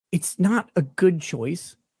It's not a good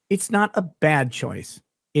choice. It's not a bad choice.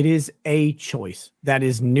 It is a choice that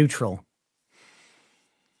is neutral.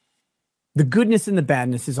 The goodness and the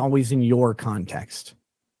badness is always in your context.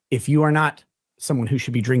 If you are not someone who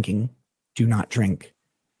should be drinking, do not drink.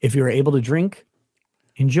 If you're able to drink,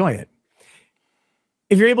 enjoy it.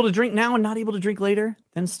 If you're able to drink now and not able to drink later,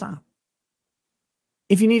 then stop.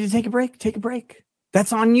 If you need to take a break, take a break.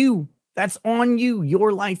 That's on you. That's on you.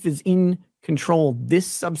 Your life is in control. This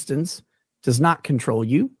substance does not control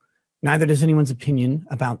you. Neither does anyone's opinion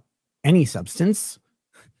about any substance.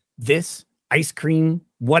 This, ice cream,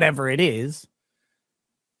 whatever it is,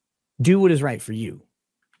 do what is right for you.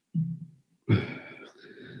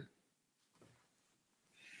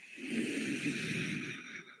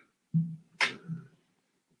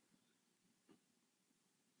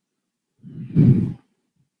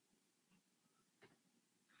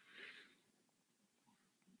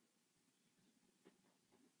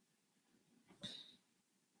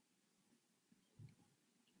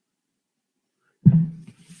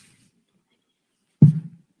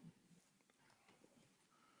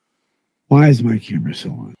 Why is my camera so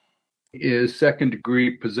on? Is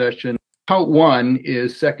second-degree possession. Count one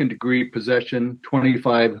is second-degree possession,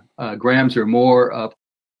 25 grams or more of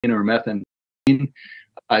or methamphetamine.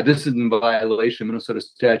 This is in violation of Minnesota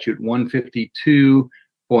Statute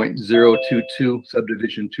 152.022,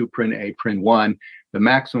 subdivision 2, print A, print 1. The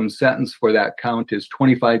maximum sentence for that count is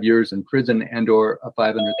 25 years in prison and/or a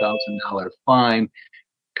 $500,000 fine.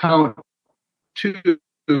 Count two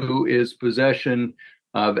is possession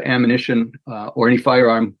of ammunition or any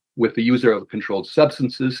firearm with the user of controlled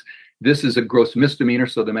substances. This is a gross misdemeanor,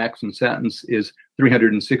 so the maximum sentence is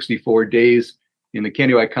 364 days in the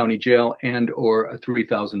Kansas County Jail and/or a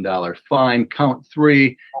 $3,000 fine. Count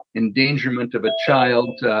three, endangerment of a child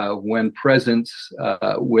when present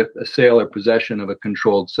with a sale or possession of a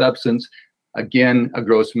controlled substance. Again, a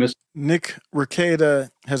gross misdemeanor. Nick Rekieta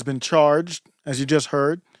has been charged, as you just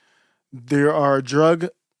heard. There are drug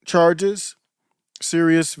charges,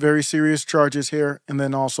 serious, very serious charges here, and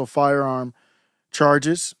then also firearm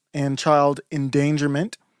charges and child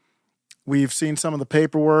endangerment. We've seen some of the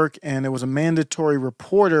paperwork, and it was a mandatory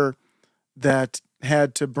reporter that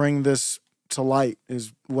had to bring this to light,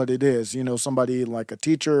 is what it is. You know, somebody like a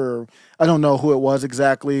teacher, or I don't know who it was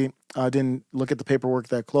exactly. I didn't look at the paperwork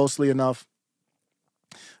that closely enough.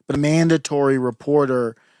 But a mandatory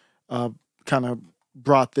reporter kind of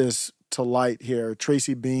brought this to light here.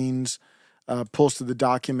 Tracy Beans posted the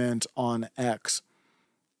document on X.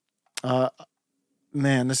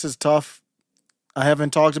 Man, this is tough. I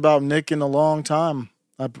haven't talked about Nick in a long time.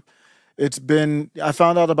 I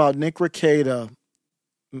found out about Nick Rekieta.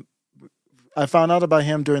 I found out about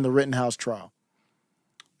him during the Rittenhouse trial.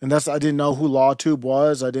 And I didn't know who LawTube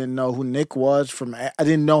was. I didn't know who Nick was I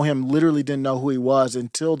didn't know him, literally didn't know who he was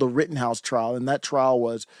until the Rittenhouse trial. And that trial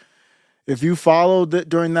was, if you followed it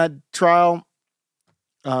during that trial,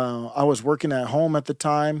 I was working at home at the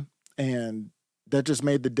time, and that just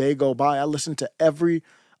made the day go by. I listened to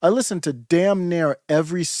damn near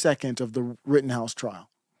every second of the Rittenhouse trial.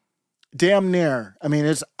 Damn near. I mean,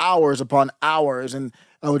 it's hours upon hours, and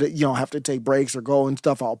I would, have to take breaks or go and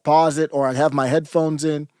stuff. I'll pause it, or I'd have my headphones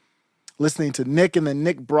in, listening to Nick, and then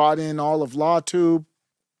Nick brought in all of LawTube,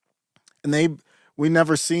 and we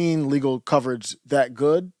never seen legal coverage that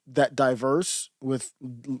good, that diverse, with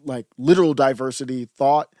like literal diversity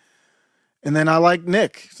thought. And then I like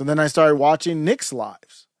Nick. So then I started watching Nick's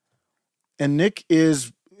lives. And Nick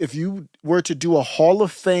is, if you were to do a Hall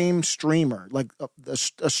of Fame streamer, like a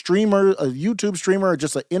streamer, a YouTube streamer, or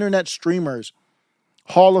just an internet streamer's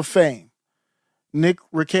Hall of Fame, Nick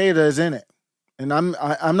Rekieta is in it. And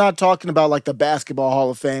I'm not talking about like the Basketball Hall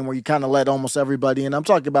of Fame where you kind of let almost everybody in. I'm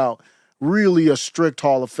talking about really a strict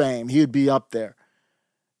Hall of Fame. He'd be up there.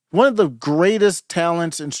 One of the greatest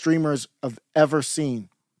talents and streamers I've ever seen.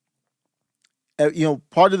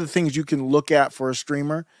 Part of the things you can look at for a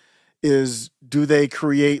streamer is, do they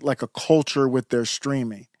create like a culture with their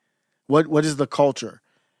streaming? What is the culture?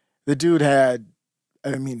 The dude had,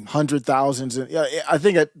 hundred thousands. I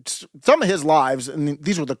think at some of his lives, and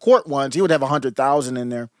these were the court ones, he would have 100,000 in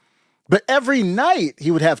there. But every night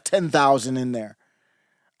he would have 10,000 in there.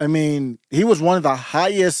 I mean, he was one of the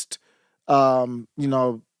highest,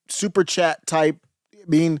 super chat type.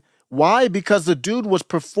 Why? Because the dude was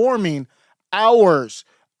performing hour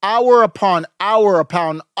upon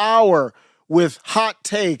hour with hot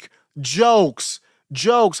take, jokes,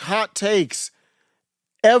 hot takes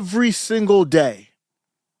every single day.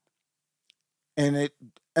 And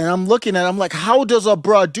I'm looking at it, I'm like, how does a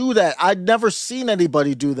bruh do that? I'd never seen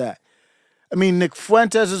anybody do that. I mean, Nick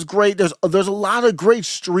Fuentes is great. There's a lot of great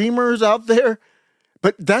streamers out there,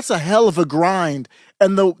 but that's a hell of a grind.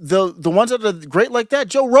 And the ones that are great like that,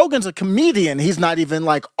 Joe Rogan's a comedian. He's not even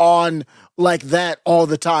like on like that all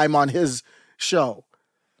the time on his show.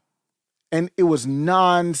 And it was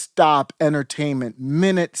nonstop entertainment,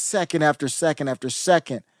 minute, second after second after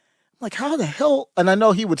second. I'm like, how the hell? And I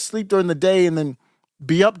know he would sleep during the day and then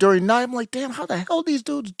be up during night. I'm like, damn, how the hell these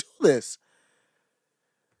dudes do this?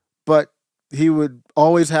 But he would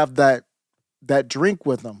always have that drink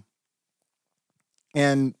with him.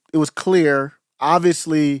 And it was clear,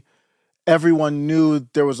 obviously, everyone knew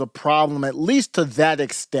there was a problem, at least to that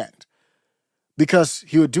extent. Because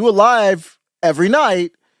he would do a live every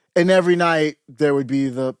night, and every night there would be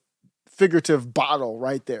the figurative bottle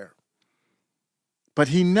right there. But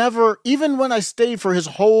he never, even when I stayed for his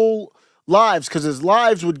whole lives, because his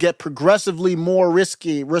lives would get progressively more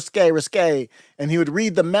risque, and he would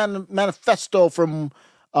read the manifesto from,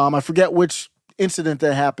 I forget which incident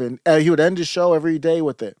that happened. He would end his show every day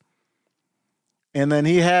with it. And then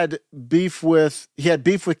he had beef with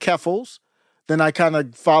Keffels. Then I kind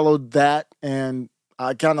of followed that, and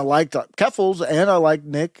I kind of liked Keffels, and I liked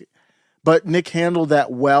Nick, but Nick handled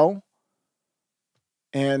that well.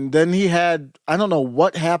 And then he had, I don't know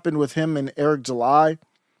what happened with him and Eric July,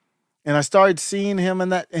 and I started seeing him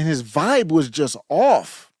and his vibe was just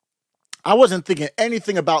off. I wasn't thinking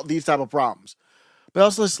anything about these type of problems, but I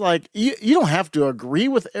was just like, you don't have to agree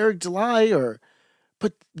with Eric July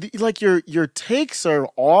but like your takes are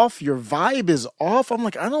off, your vibe is off. I'm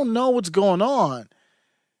like, I don't know what's going on.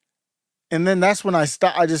 And then that's when I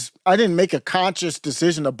stopped. I didn't make a conscious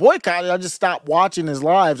decision to boycott it. I just stopped watching his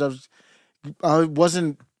lives. I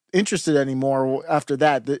wasn't interested anymore after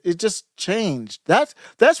that. It just changed.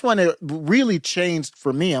 That's when it really changed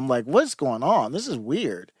for me. I'm like, what's going on? This is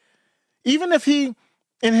weird. Even if he,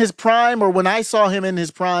 in his prime, or when I saw him in his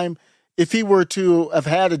prime, if he were to have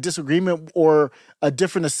had a disagreement or a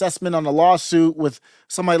different assessment on a lawsuit with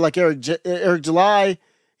somebody like Eric July,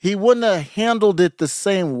 he wouldn't have handled it the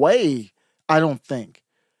same way, I don't think.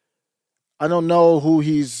 I don't know who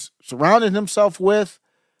he's surrounded himself with.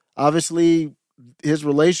 Obviously, his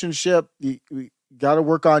relationship, you got to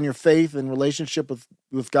work on your faith and relationship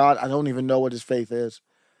with God. I don't even know what his faith is.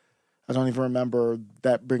 I don't even remember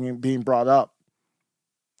that being brought up.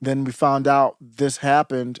 Then we found out this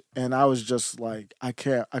happened, and I was just like, I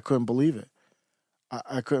couldn't believe it.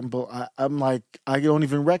 I'm like, I don't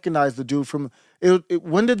even recognize the dude from it.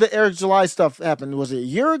 When did the Eric July stuff happen? Was it a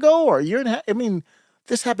year ago or a year and a half? I mean,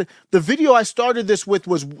 this happened. The video I started this with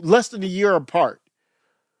was less than a year apart.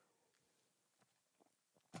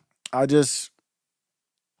 I don't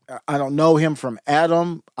know him from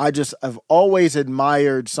Adam. I've always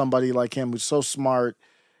admired somebody like him who's so smart,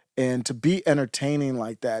 and to be entertaining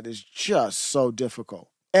like that is just so difficult.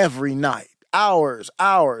 Every night, hours.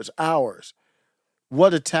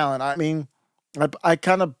 What a talent. I mean, I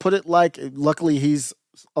kind of put it like, luckily he's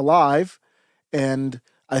alive, and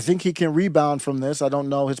I think he can rebound from this. I don't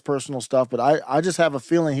know his personal stuff, but I just have a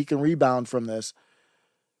feeling he can rebound from this.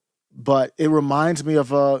 But it reminds me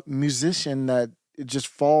of a musician that it just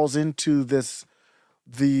falls into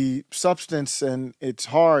the substance, and it's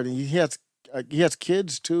hard. And he has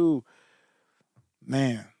kids too.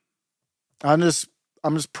 Man, I'm just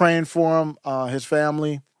praying for him, his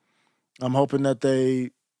family. I'm hoping that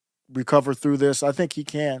they recover through this. I think he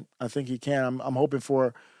can. I'm hoping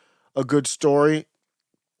for a good story,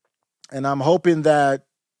 and I'm hoping that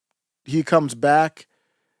he comes back,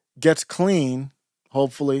 gets clean.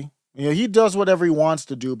 Hopefully, he does whatever he wants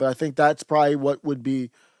to do, but I think that's probably what would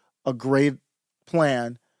be a great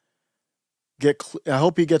plan. I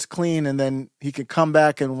hope he gets clean, and then he can come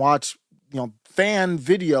back and watch, fan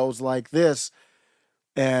videos like this,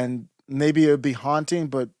 and maybe it would be haunting,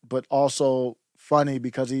 but also funny,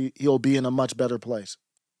 because he'll be in a much better place.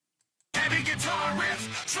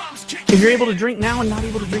 If you're able to drink now and not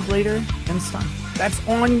able to drink later, then it's fine. That's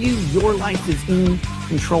on you. Your life is in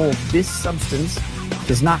control. This substance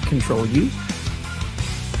does not control you.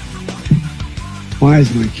 Why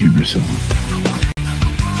is my camera so on?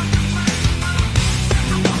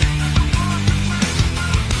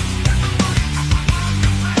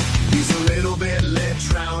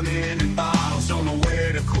 In bottles, don't know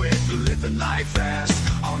where to quit, living life fast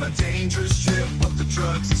on a dangerous trip. What the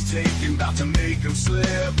drugs is taking, about to make them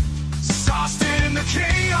slip. Sauced in the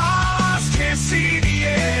chaos, can't see the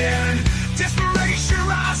end. Desperation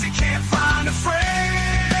rising, can't find a friend.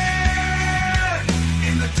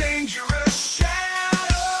 In the dangerous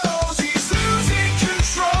shadows, he's losing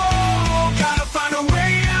control. Gotta find a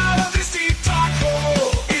way out of this deep dark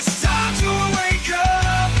hole. It's time to wake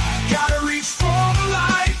up, gotta reach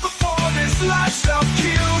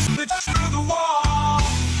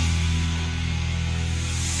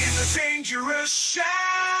dangerous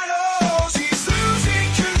shadows. He's losing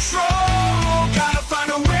control. Gotta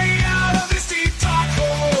find a way out of this deep dark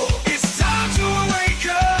hole. It's time to wake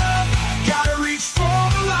up. Gotta reach for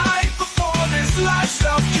the light before this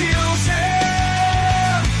lifestyle kills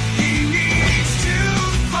him. He needs to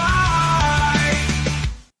fight.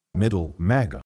 Middle MAGA.